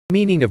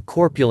Meaning of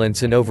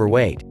corpulence and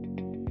overweight.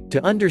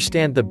 To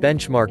understand the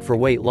benchmark for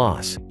weight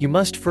loss, you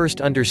must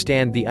first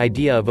understand the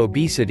idea of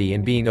obesity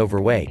and being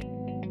overweight.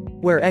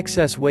 Where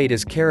excess weight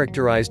is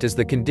characterized as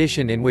the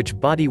condition in which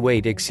body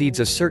weight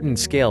exceeds a certain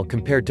scale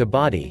compared to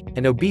body,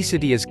 and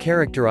obesity is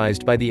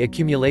characterized by the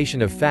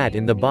accumulation of fat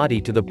in the body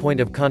to the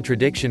point of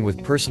contradiction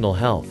with personal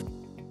health.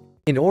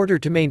 In order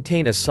to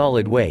maintain a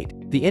solid weight,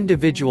 the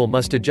individual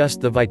must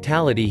adjust the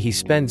vitality he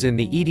spends in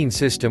the eating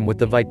system with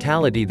the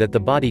vitality that the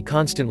body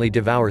constantly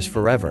devours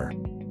forever.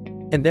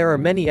 And there are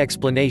many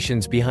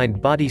explanations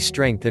behind body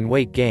strength and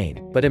weight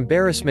gain, but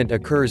embarrassment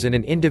occurs in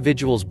an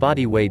individual's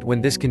body weight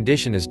when this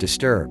condition is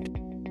disturbed.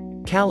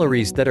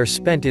 Calories that are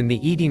spent in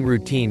the eating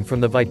routine from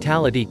the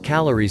vitality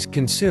calories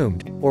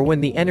consumed, or when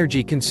the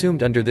energy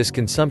consumed under this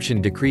consumption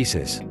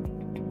decreases.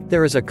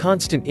 There is a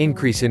constant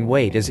increase in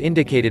weight as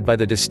indicated by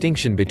the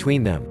distinction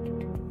between them.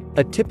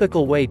 A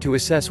typical way to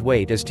assess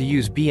weight is to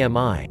use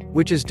BMI,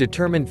 which is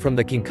determined from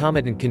the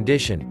concomitant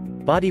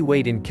condition, body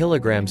weight in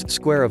kilograms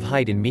square of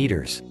height in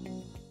meters.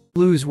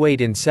 Lose weight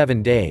in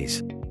 7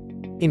 days.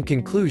 In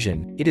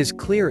conclusion, it is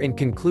clear in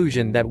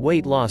conclusion that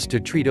weight loss to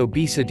treat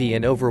obesity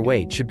and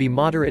overweight should be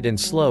moderate and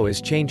slow,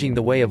 as changing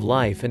the way of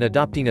life and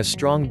adopting a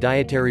strong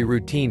dietary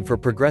routine for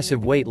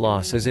progressive weight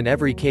loss is in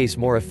every case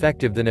more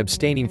effective than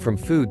abstaining from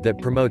food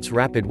that promotes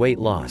rapid weight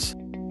loss.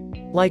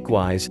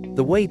 Likewise,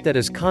 the weight that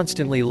is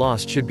constantly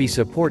lost should be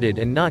supported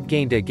and not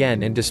gained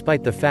again, and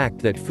despite the fact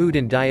that Food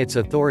and Diets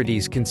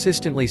authorities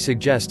consistently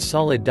suggest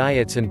solid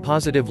diets and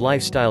positive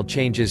lifestyle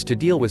changes to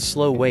deal with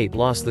slow weight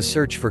loss, the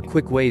search for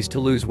quick ways to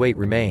lose weight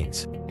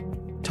remains.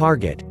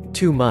 Target: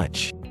 too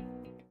much.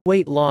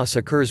 Weight loss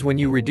occurs when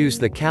you reduce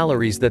the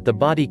calories that the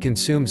body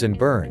consumes and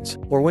burns,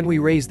 or when we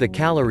raise the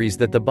calories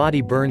that the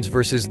body burns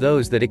versus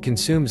those that it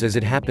consumes, as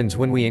it happens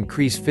when we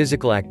increase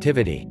physical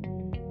activity.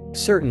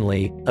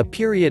 Certainly, a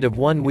period of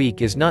 1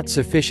 week is not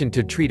sufficient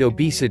to treat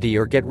obesity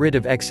or get rid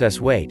of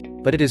excess weight,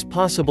 but it is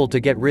possible to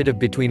get rid of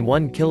between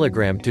 1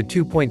 kilogram to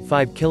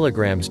 2.5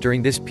 kilograms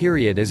during this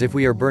period, as if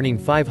we are burning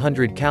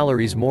 500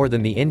 calories more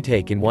than the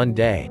intake in 1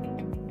 day.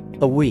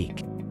 A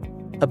week.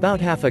 About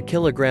half a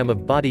kilogram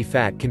of body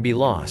fat can be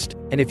lost,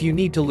 and if you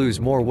need to lose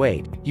more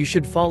weight, you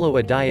should follow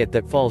a diet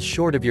that falls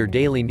short of your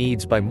daily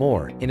needs by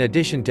more, in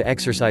addition to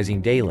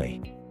exercising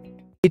daily.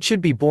 It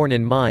should be borne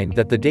in mind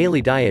that the daily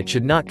diet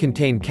should not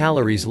contain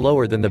calories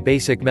lower than the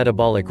basic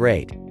metabolic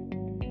rate,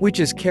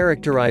 which is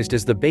characterized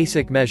as the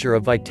basic measure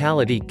of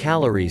vitality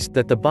calories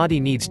that the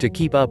body needs to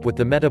keep up with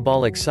the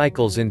metabolic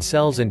cycles in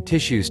cells and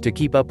tissues to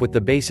keep up with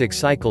the basic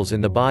cycles in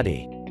the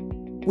body,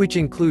 which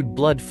include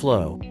blood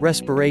flow,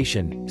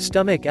 respiration,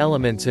 stomach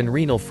elements and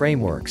renal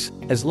frameworks,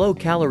 as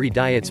low-calorie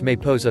diets may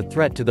pose a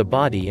threat to the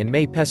body and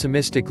may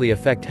pessimistically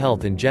affect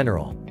health in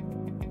general.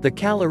 The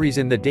calories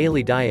in the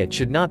daily diet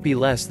should not be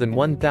less than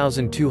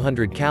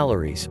 1,200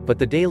 calories, but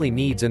the daily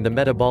needs and the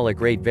metabolic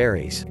rate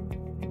varies.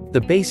 The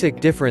basic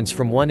difference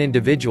from one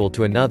individual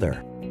to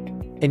another.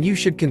 And you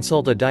should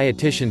consult a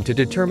dietitian to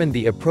determine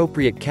the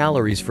appropriate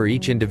calories for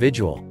each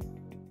individual.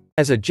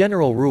 As a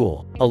general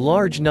rule, a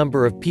large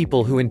number of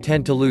people who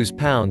intend to lose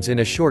pounds in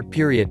a short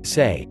period,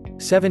 say,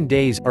 7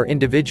 days, are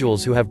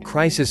individuals who have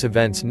crisis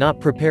events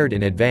not prepared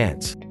in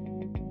advance.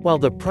 While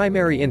the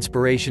primary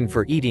inspiration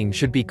for eating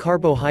should be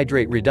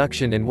carbohydrate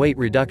reduction and weight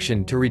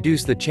reduction to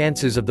reduce the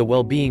chances of the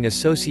well-being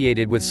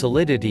associated with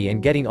solidity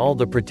and getting all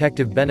the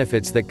protective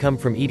benefits that come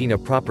from eating a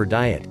proper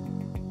diet,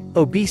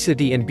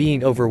 obesity and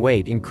being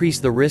overweight increase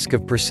the risk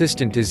of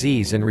persistent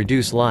disease and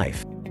reduce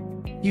life.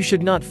 You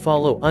should not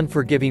follow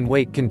unforgiving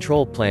weight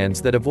control plans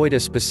that avoid a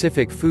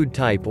specific food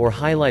type or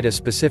highlight a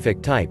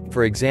specific type,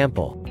 for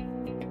example,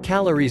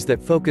 calories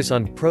that focus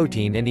on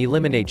protein and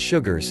eliminate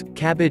sugars,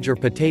 cabbage or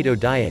potato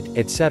diet,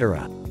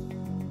 etc.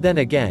 Then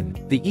again,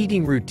 the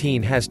eating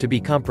routine has to be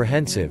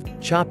comprehensive,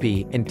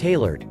 choppy, and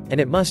tailored,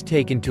 and it must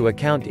take into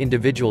account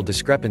individual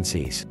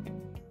discrepancies.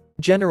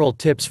 General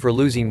tips for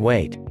losing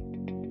weight.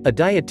 A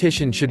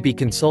dietitian should be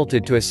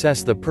consulted to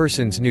assess the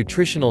person's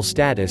nutritional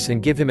status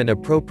and give him an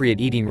appropriate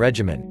eating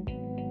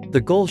regimen.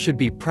 The goal should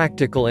be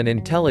practical and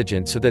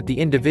intelligent so that the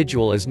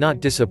individual is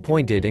not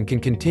disappointed and can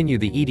continue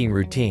the eating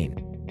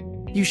routine.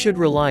 You should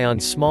rely on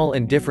small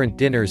and different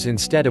dinners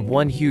instead of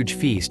one huge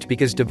feast,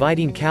 because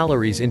dividing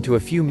calories into a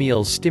few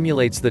meals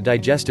stimulates the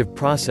digestive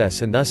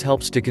process and thus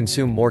helps to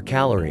consume more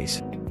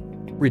calories.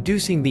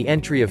 Reducing the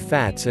entry of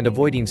fats and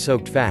avoiding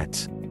soaked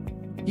fats.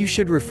 You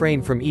should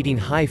refrain from eating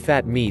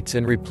high-fat meats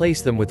and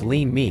replace them with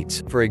lean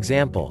meats, for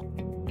example,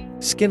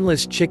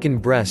 skinless chicken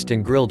breast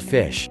and grilled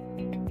fish.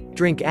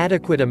 Drink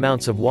adequate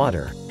amounts of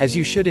water, as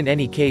you should in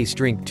any case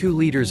drink 2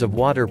 liters of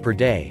water per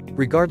day,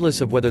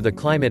 regardless of whether the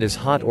climate is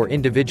hot or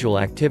individual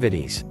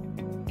activities.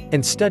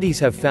 And studies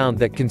have found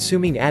that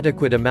consuming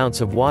adequate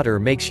amounts of water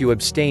makes you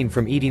abstain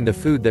from eating the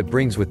food that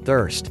brings with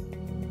thirst.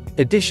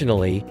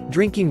 Additionally,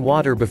 drinking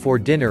water before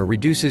dinner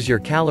reduces your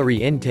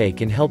calorie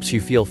intake and helps you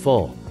feel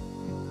full.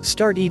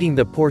 Start eating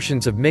the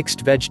portions of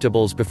mixed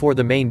vegetables before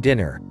the main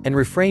dinner, and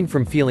refrain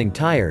from feeling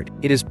tired.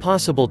 It is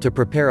possible to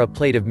prepare a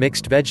plate of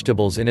mixed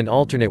vegetables in an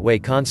alternate way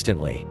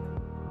constantly.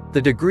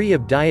 The degree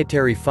of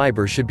dietary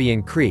fiber should be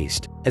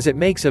increased, as it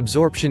makes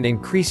absorption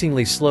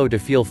increasingly slow to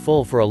feel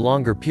full for a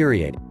longer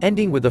period,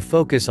 ending with a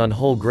focus on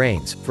whole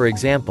grains, for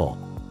example,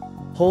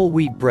 whole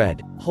wheat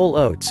bread, whole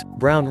oats,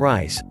 brown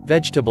rice,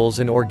 vegetables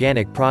and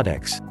organic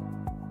products.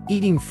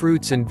 Eating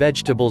fruits and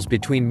vegetables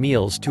between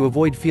meals to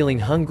avoid feeling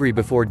hungry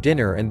before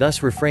dinner and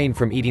thus refrain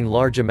from eating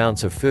large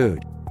amounts of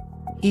food.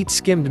 Eat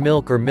skimmed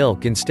milk or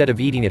milk instead of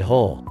eating it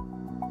whole.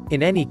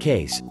 In any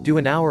case, do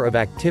an hour of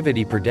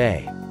activity per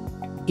day.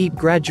 Eat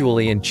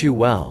gradually and chew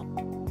well.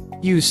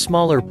 Use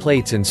smaller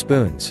plates and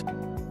spoons.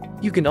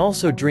 You can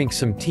also drink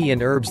some tea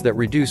and herbs that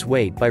reduce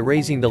weight by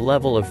raising the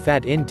level of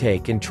fat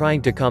intake and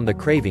trying to calm the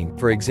craving,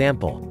 for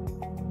example,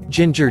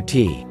 ginger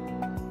tea,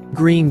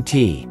 green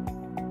tea,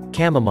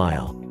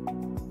 chamomile,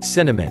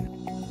 cinnamon.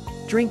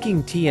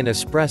 Drinking tea and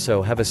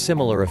espresso have a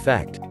similar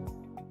effect.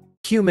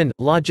 Cumin,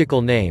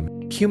 logical name,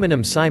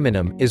 Cuminum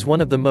cyminum, is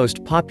one of the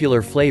most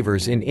popular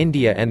flavors in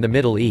India and the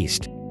Middle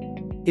East.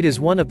 It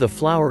is one of the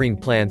flowering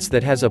plants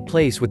that has a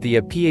place with the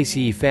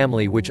Apiaceae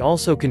family, which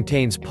also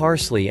contains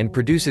parsley and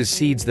produces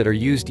seeds that are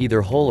used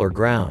either whole or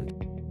ground.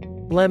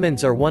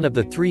 Lemons are one of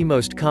the 3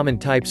 most common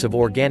types of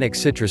organic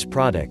citrus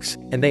products,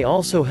 and they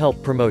also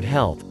help promote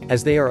health,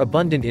 as they are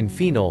abundant in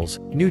phenols,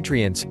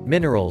 nutrients,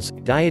 minerals,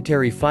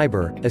 dietary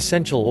fiber,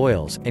 essential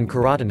oils, and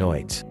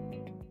carotenoids.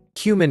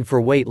 Cumin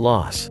for weight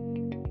loss.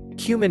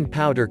 Cumin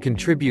powder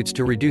contributes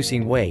to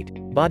reducing weight,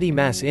 body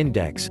mass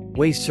index,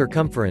 waist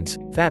circumference,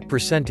 fat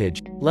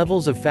percentage,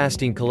 levels of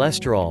fasting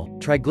cholesterol,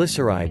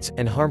 triglycerides,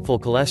 and harmful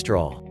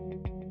cholesterol.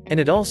 And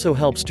it also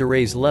helps to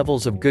raise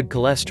levels of good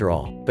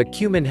cholesterol, but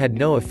cumin had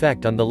no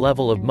effect on the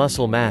level of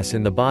muscle mass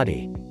in the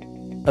body.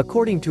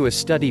 According to a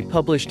study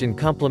published in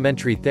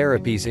Complementary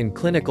Therapies in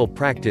Clinical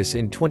Practice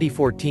in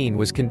 2014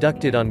 was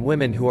conducted on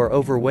women who are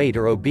overweight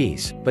or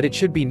obese, but it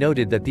should be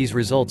noted that these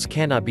results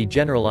cannot be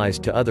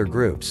generalized to other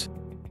groups.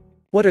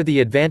 What are the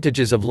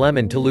advantages of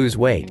lemon to lose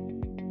weight?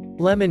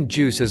 Lemon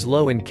juice is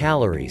low in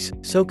calories,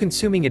 so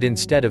consuming it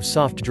instead of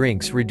soft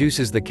drinks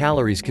reduces the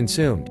calories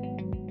consumed.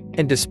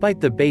 And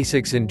despite the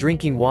basics in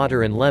drinking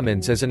water and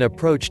lemons as an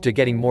approach to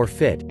getting more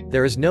fit,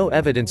 there is no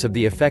evidence of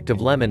the effect of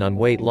lemon on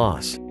weight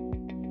loss.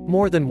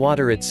 More than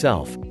water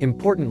itself,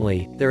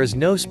 importantly, there is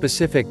no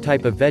specific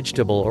type of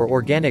vegetable or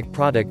organic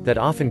product that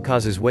often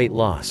causes weight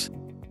loss.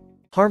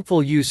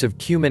 Harmful use of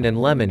cumin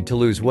and lemon to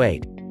lose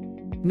weight.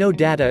 No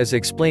data is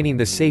explaining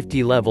the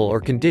safety level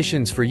or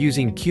conditions for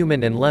using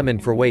cumin and lemon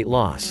for weight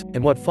loss,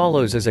 and what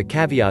follows is a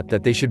caveat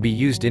that they should be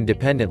used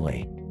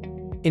independently.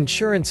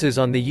 Insurances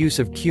on the use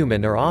of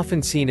cumin are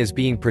often seen as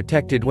being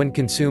protected when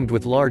consumed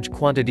with large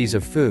quantities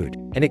of food,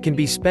 and it can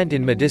be spent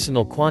in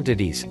medicinal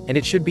quantities, and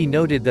it should be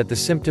noted that the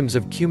symptoms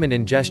of cumin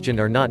ingestion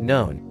are not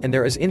known, and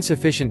there is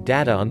insufficient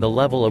data on the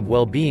level of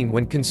well-being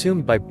when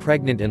consumed by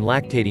pregnant and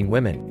lactating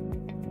women.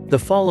 The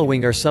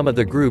following are some of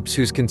the groups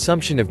whose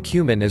consumption of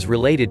cumin is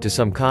related to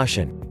some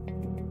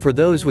caution. For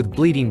those with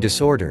bleeding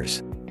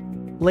disorders.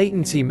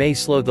 Latency may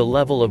slow the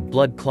level of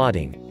blood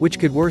clotting, which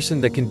could worsen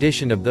the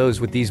condition of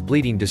those with these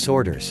bleeding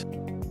disorders.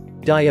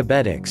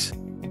 Diabetics.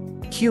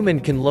 Cumin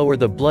can lower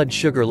the blood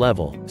sugar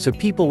level, so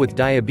people with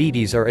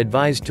diabetes are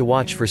advised to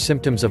watch for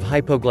symptoms of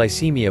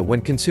hypoglycemia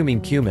when consuming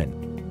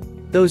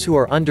cumin. Those who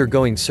are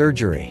undergoing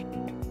surgery.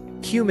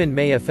 Cumin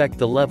may affect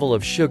the level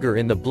of sugar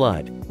in the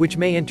blood, which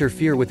may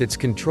interfere with its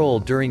control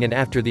during and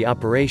after the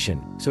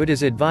operation, so it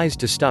is advised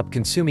to stop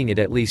consuming it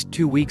at least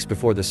 2 weeks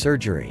before the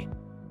surgery.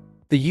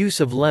 The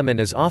use of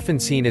lemon is often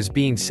seen as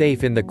being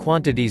safe in the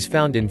quantities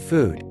found in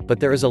food, but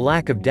there is a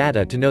lack of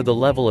data to know the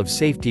level of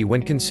safety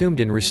when consumed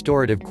in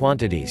restorative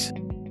quantities.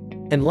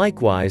 And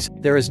likewise,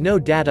 there is no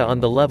data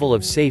on the level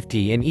of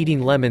safety in eating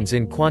lemons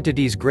in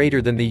quantities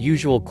greater than the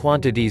usual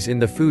quantities in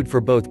the food for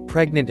both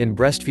pregnant and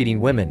breastfeeding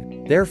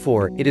women.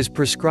 Therefore, it is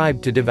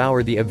prescribed to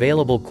devour the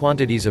available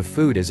quantities of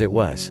food as it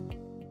was.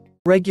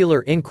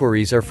 Regular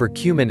inquiries are for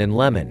cumin and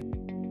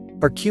lemon.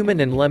 Are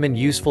cumin and lemon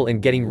useful in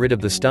getting rid of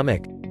the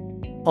stomach?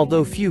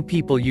 Although few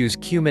people use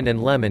cumin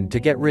and lemon to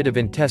get rid of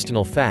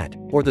intestinal fat,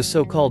 or the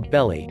so-called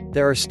belly,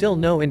 there are still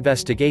no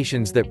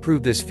investigations that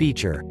prove this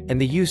feature, and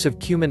the use of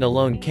cumin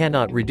alone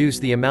cannot reduce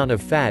the amount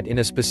of fat in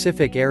a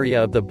specific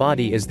area of the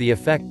body as the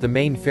effect. The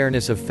main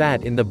fairness of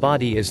fat in the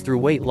body is through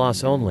weight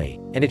loss only,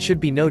 and it should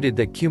be noted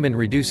that cumin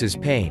reduces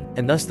pain,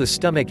 and thus the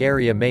stomach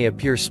area may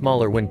appear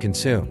smaller when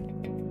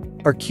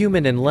consumed. Are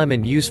cumin and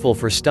lemon useful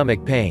for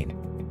stomach pain?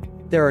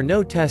 There are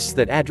no tests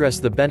that address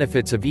the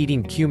benefits of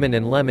eating cumin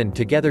and lemon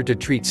together to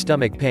treat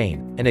stomach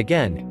pain, and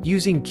again,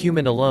 using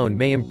cumin alone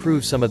may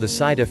improve some of the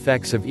side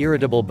effects of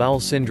irritable bowel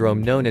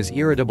syndrome known as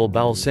irritable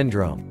bowel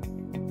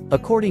syndrome.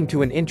 According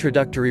to an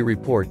introductory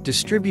report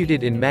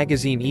distributed in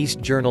magazine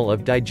East Journal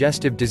of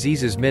Digestive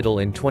Diseases Middle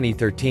in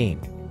 2013.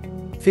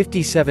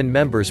 57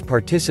 members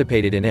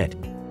participated in it.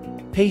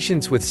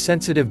 Patients with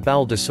sensitive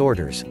bowel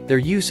disorders, their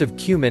use of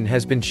cumin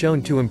has been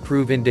shown to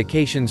improve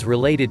indications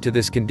related to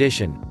this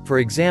condition, for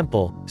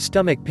example,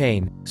 stomach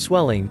pain,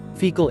 swelling,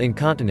 fecal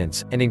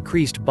incontinence, and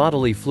increased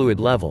bodily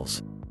fluid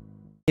levels.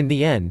 In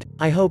the end,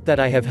 I hope that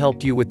I have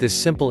helped you with this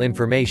simple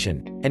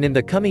information, and in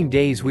the coming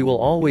days we will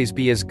always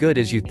be as good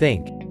as you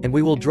think. and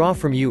we will draw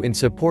from you in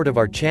support of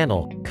our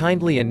channel,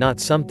 kindly and not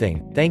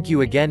something. Thank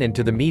you again and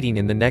to the meeting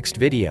in the next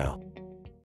video.